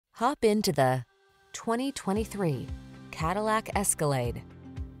Hop into the 2023 Cadillac Escalade.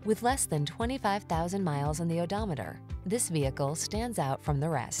 With less than 25,000 miles on the odometer, this vehicle stands out from the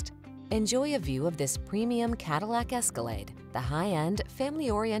rest. Enjoy a view of this premium Cadillac Escalade, the high-end,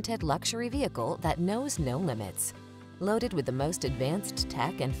 family-oriented luxury vehicle that knows no limits. Loaded with the most advanced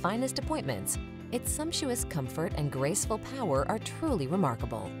tech and finest appointments, its sumptuous comfort and graceful power are truly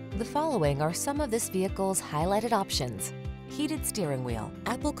remarkable. The following are some of this vehicle's highlighted options: heated steering wheel,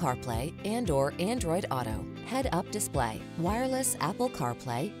 Apple CarPlay and/or Android Auto, head-up display, wireless Apple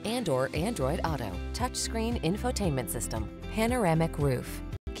CarPlay and/or Android Auto, touchscreen infotainment system, panoramic roof,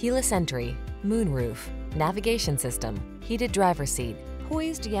 keyless entry, moonroof, navigation system, heated driver's seat,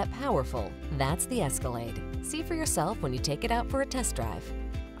 poised yet powerful. That's the Escalade. See for yourself when you take it out for a test drive.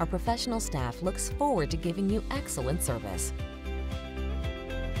 Our professional staff looks forward to giving you excellent service.